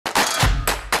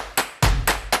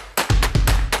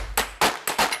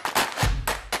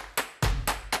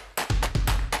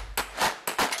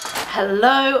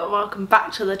Hello and welcome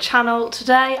back to the channel.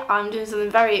 Today I'm doing something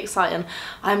very exciting.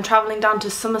 I'm travelling down to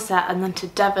Somerset and then to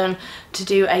Devon to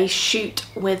do a shoot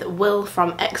with Will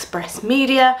from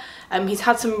Xpresmedia. He's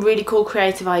had some really cool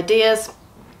creative ideas,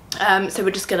 so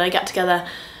we're just gonna get together,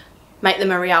 make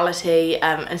them a reality,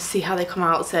 and see how they come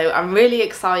out. So I'm really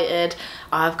excited.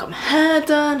 I've got my hair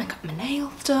done, I got my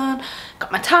nails done,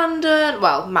 got my tan done,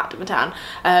 well, Matt did my tan.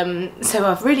 So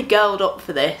I've really girled up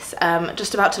for this.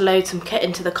 Just about to load some kit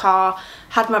into the car,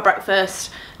 had my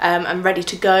breakfast, I'm ready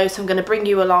to go. So I'm gonna bring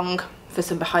you along for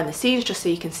some behind the scenes just so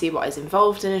you can see what is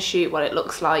involved in a shoot, what it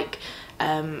looks like,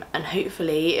 and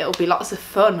hopefully it'll be lots of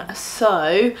fun.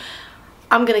 So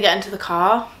I'm gonna get into the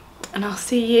car and I'll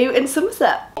see you in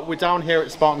Somerset. We're down here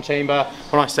at Spartan Chamber.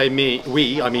 When I say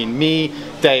we, I mean me,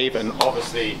 Dave, and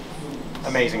obviously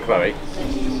amazing Chloe.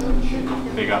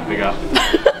 Big up, big up.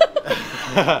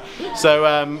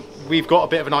 So we've got a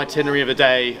bit of an itinerary of the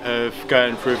day of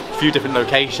going through a few different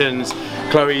locations.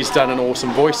 Chloe's done an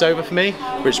awesome voiceover for me,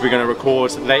 which we're going to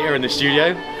record later in the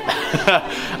studio.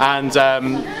 And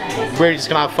we're just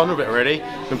going to have fun with it, really.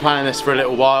 Been planning this for a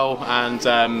little while, and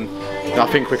I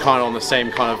think we're kind of on the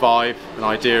same kind of vibe and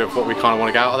idea of what we kind of want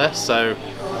to get out of this. So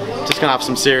just going to have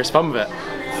some serious fun with it.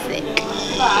 Sick.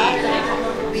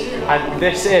 And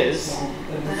this is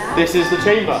the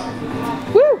chamber.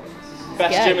 Woo!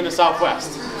 Best gym in the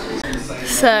southwest.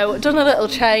 So done a little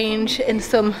change in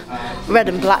some red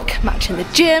and black matching the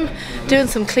gym, doing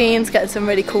some cleans, getting some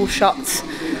really cool shots.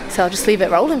 So I'll just leave it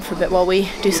rolling for a bit while we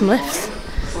do some lifts.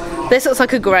 This looks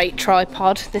like a great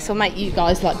tripod. This will make you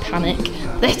guys like panic.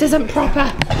 This isn't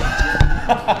proper.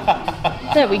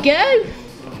 There we go.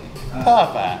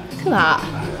 Perfect. Look at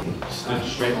that. Stood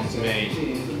straight onto me,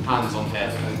 hands on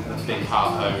hip, big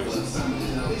power pose.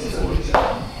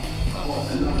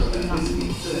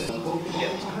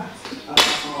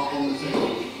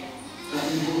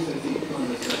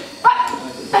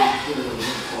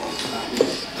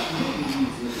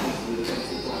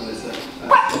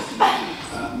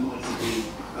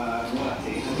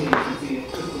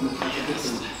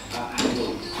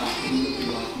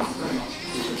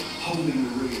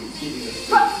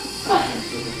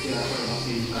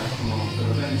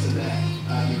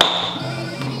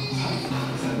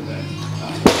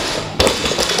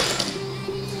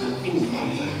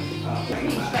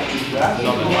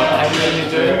 Everything you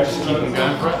do, just keep them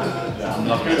going for it. I'm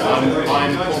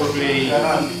probably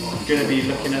going to be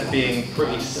looking at being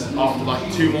pretty, after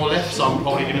like 2 more lifts, so I'm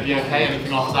probably going to be okay.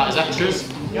 Anything after that is extras.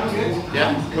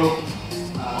 Yeah, cool.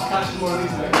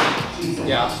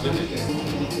 Yeah, absolutely.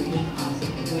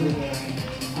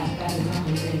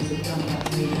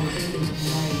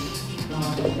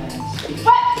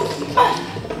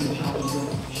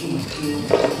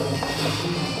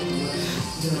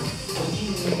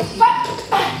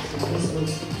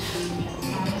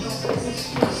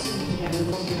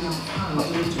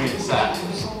 Between sets,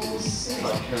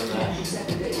 like here and there.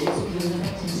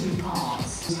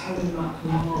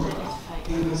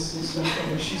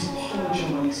 She's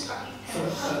apologised for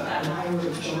an error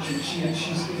of judgment.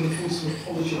 She's given a full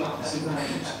apology about this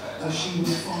event. She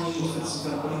was fine with this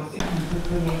event, but I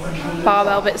think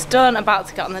Barbell bit's done, about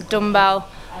to get on the dumbbell.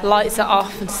 Lights are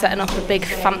off and setting up a big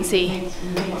fancy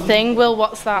thing. Will,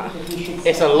 what's that?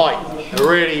 It's a light. A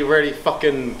really, really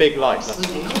fucking big light.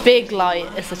 Big light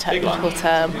is the technical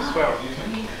term.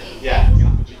 Yeah.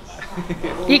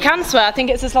 You can swear, I think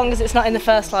it's as long as it's not in the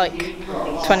first like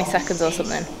 20 seconds or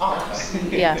something.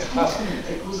 Yeah.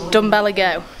 Dumbbell a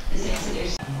go.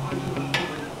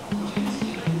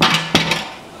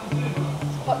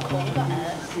 Quite cool, that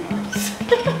is.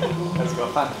 Let's go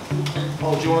fan.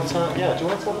 Oh, do you want to turn? Yeah, do you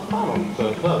want to turn the fan on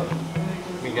for fun?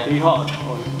 Are you hot?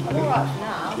 I'm alright for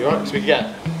now. You're alright, because we can get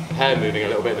hair moving a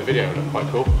little bit in the video and look quite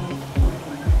cool.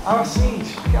 Oh, I see.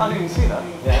 I didn't even see that.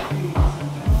 Yeah.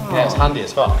 Oh. Yeah, it's handy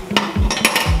as fuck.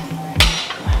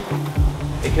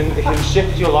 It can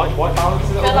shift your like white balance a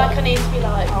little bit. I feel like I need to be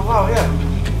like. Oh wow, yeah.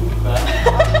 That's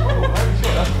cool. Very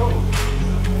sure, that's cool.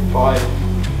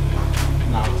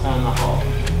 5. Now turn that off.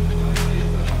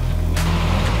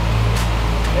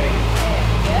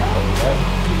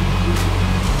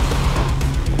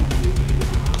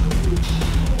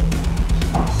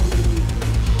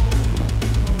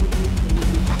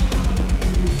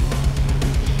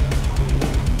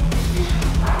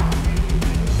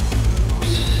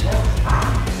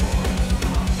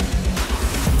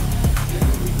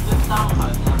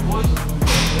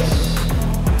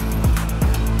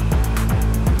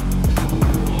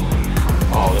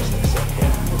 Oh, this looks sick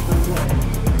here.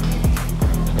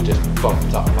 I just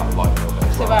bumped up that light a little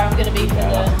bit. So where I'm going to be for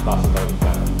that's a load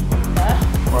better. there?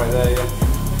 Right there, yeah.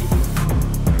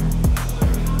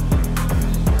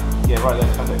 Yeah, right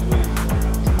there, contact with.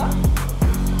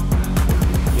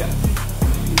 Yeah.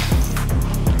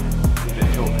 A bit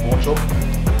short. More short.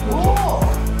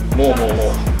 More.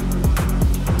 More.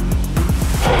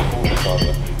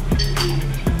 Carver.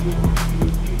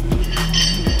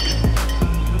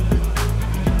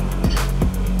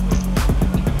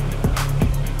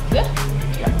 Yeah.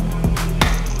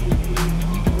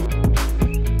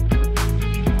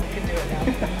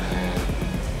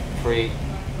 3,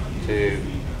 2,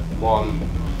 1.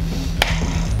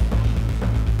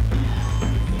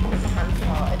 Hand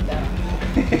farted there.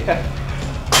 Did you hear it?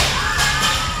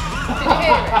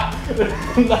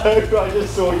 No, I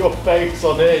just saw your face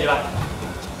on here. You're like,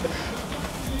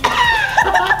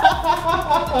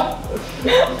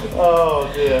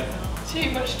 oh dear. Too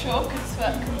much chalk and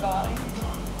sweat combined.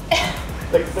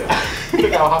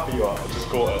 Look how happy you are. I just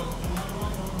caught it.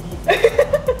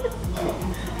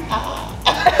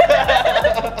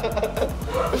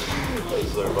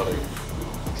 That's so funny.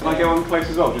 Can I go on close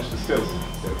as well, just for stills?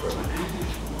 Go for it.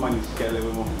 Mine needs to get a little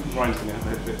bit more rhinestone in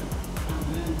it.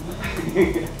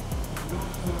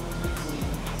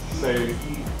 So,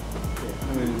 yeah,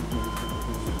 and then.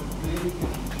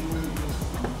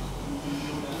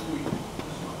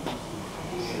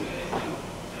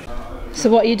 So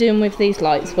what are you doing with these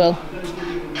lights, Will?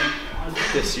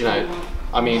 This, you know,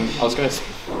 I mean, I was going to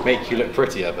make you look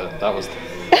prettier, but that was.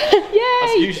 That's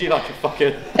Yay! usually like a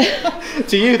fucking.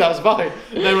 To you, that's fine.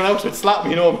 No one else would slap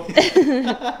me normally.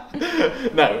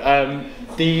 No,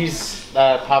 these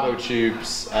Pavo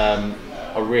tubes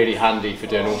are really handy for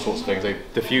doing all sorts of things. They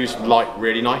diffuse light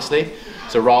really nicely.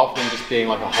 So rather than just being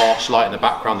like a harsh light in the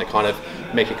background, they kind of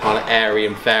make it kind of airy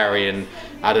and fairy and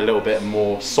add a little bit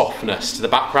more softness to the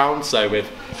background. So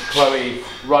with Chloe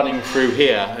running through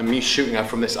here and me shooting her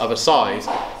from this other side,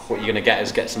 what you're going to get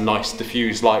is some nice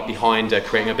diffused light behind her,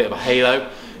 creating a bit of a halo,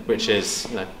 which is,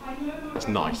 you know, it's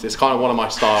nice. It's kind of one of my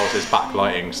styles is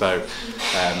backlighting. So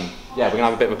yeah, we're going to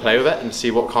have a bit of a play with it and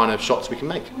see what kind of shots we can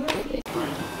make.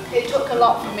 It took a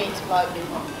lot for me to like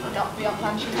not be on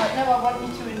plan. She's like, no, I want you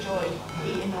to enjoy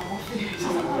eating normal food.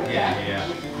 Yeah.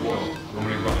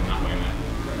 Normally running that way, mate.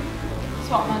 So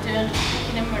what am I doing?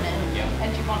 Kicking and running? Yeah.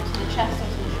 And do you want to the chest or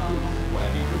to the shoulder?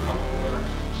 Whatever you feel comfortable with.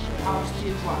 I'll just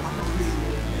choose what happens.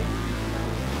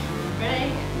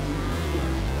 Ready?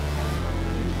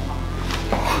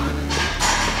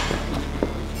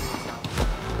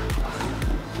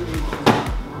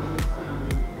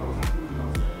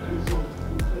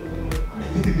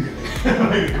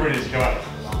 The grin is come out.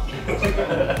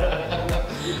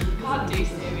 Can't do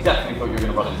serious. Definitely thought you were going to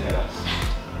run into that.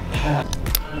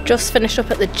 Just finished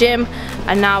up at the gym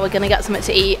and now we're going to get something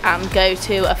to eat and go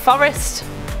to a forest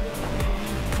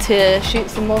to shoot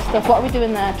some more stuff. What are we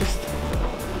doing there? Just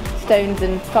stones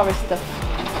and forest stuff.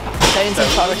 Stones and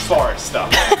forest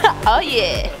stuff. Oh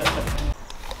yeah!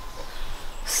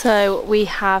 So we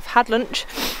have had lunch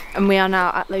and we are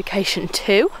now at location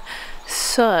 2.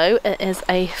 So it is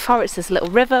a forest, there's a little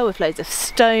river with loads of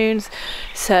stones.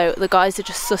 So the guys are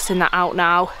just sussing that out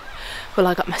now. Well,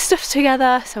 I got my stuff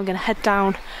together, so I'm going to head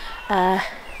down and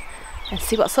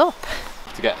see what's up.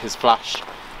 To get his flash,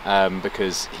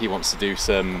 because he wants to do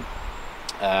some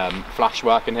flash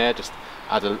work in here, just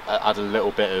add a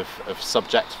little bit of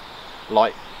subject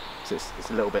light. So it's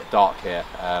a little bit dark here,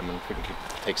 and I think we could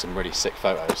take some really sick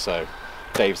photos. So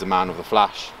Dave's the man with the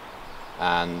flash,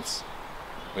 and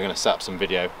we're going to set up some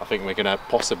video. I think we're going to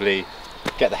possibly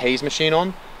get the haze machine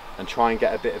on and try and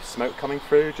get a bit of smoke coming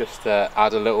through, just to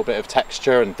add a little bit of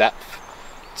texture and depth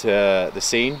to the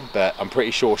scene. But I'm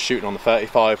pretty sure shooting on the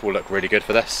 35 will look really good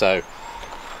for this, so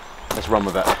let's run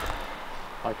with it.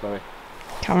 Hi Chloe.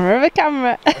 Camera over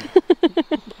camera.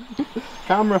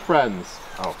 Camera friends.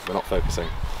 Oh, we're not focusing.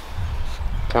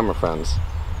 Camera friends.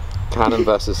 Canon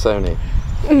versus Sony.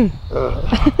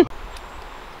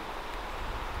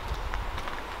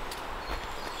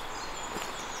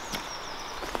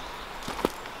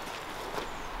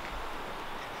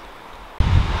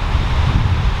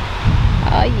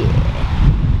 Oh yeah.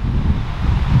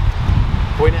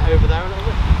 Point it over there a little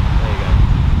bit. There you go.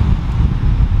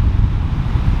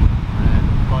 And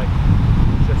like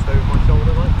just over my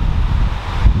shoulder, like.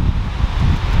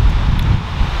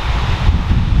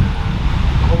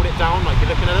 Hold it down like you're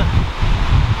looking at it,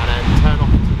 and then turn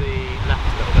off to the left a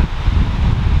little bit.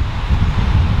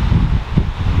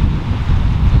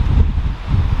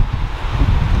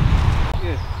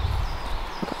 Yeah.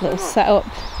 Got a little setup.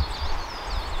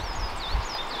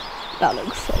 That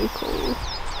looks so cool.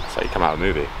 So you come out of a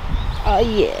movie. Oh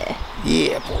yeah.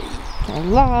 Yeah, boy. A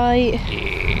light.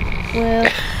 Yeah.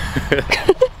 Well.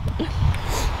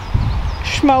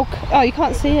 Smoke. Oh, you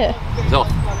can't see it. It's off.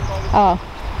 Oh.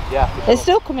 Yeah. For sure. It's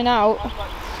still coming out.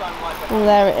 Oh,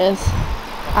 there it is.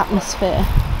 Atmosphere.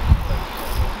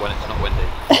 When it's not windy.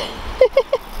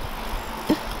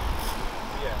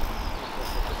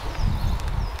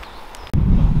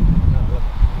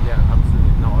 Yeah,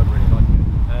 absolutely. No, I really like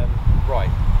it.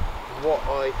 Right. What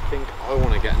I think I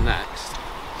want to get next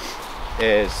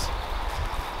is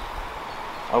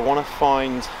I want to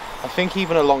find, I think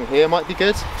even along here might be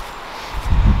good.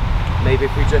 Maybe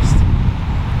if we just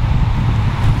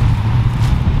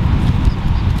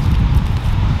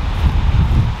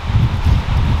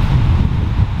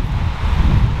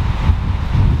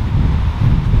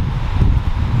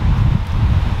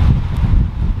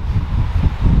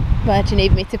Where do you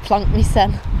need me to plonk me,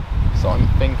 son? So I'm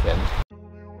thinking.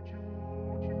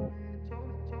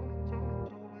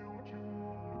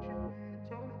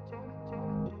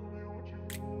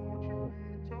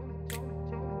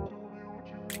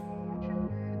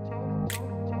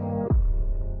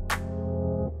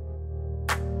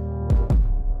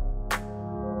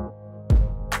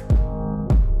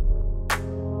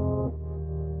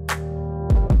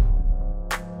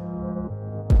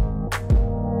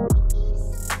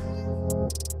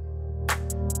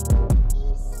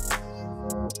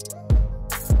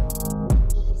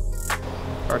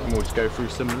 I reckon we'll just go through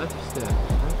some lifts. Yeah.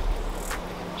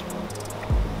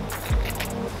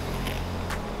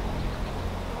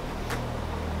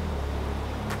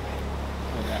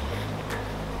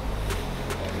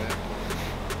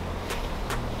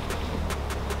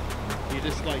 You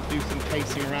just like do some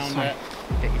pacing around it.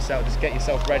 Get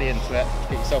yourself ready into it.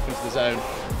 Get yourself into the zone.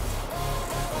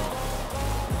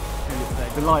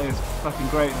 The light is fucking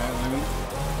great now at the moment.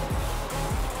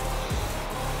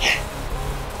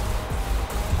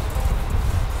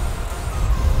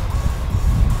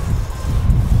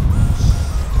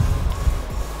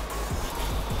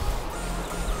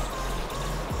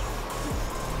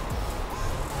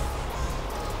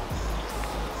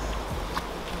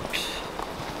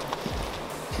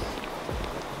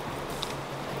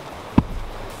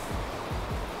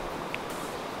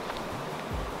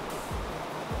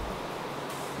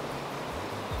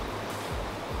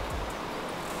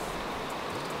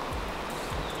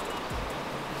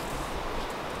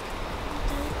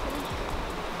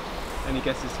 Any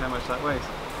guesses how much that weighs?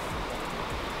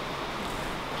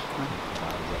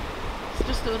 It's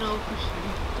just an old question.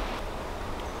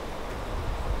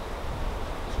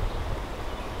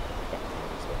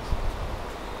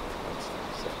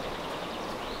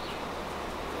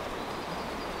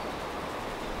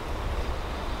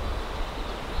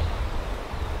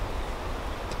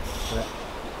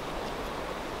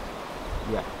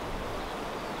 Yeah.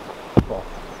 Well,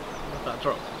 That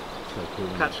drop. so cool.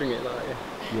 Catching it like that, yeah.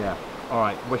 Yeah.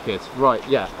 Alright, wicked. Right,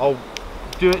 yeah. I'll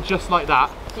do it just like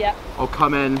that. Yeah. I'll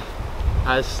come in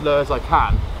as slow as I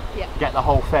can. Yeah. Get the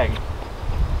whole thing.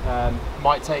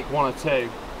 Might take one or two.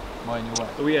 Mind your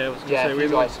way. Oh yeah, I was gonna Yeah, say if we you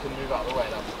might. guys can move out of the way,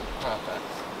 that'd be perfect.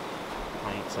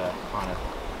 I need to kind of...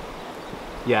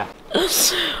 Yeah.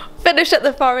 Finished at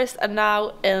the forest and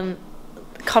now in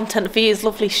Content for You's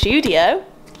lovely studio.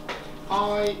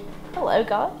 Hi. Hello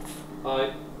guys.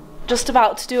 Hi. Just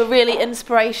about to do a really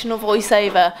inspirational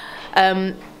voiceover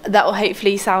that will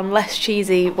hopefully sound less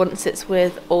cheesy once it's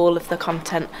with all of the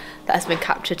content that has been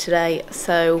captured today.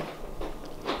 So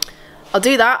I'll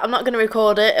do that. I'm not going to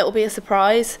record it. It'll be a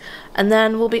surprise and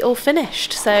then we'll be all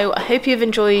finished. So I hope you've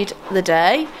enjoyed the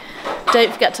day.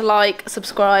 Don't forget to like,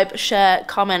 subscribe, share,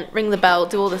 comment, ring the bell,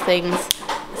 do all the things.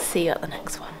 See you at the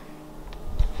next one.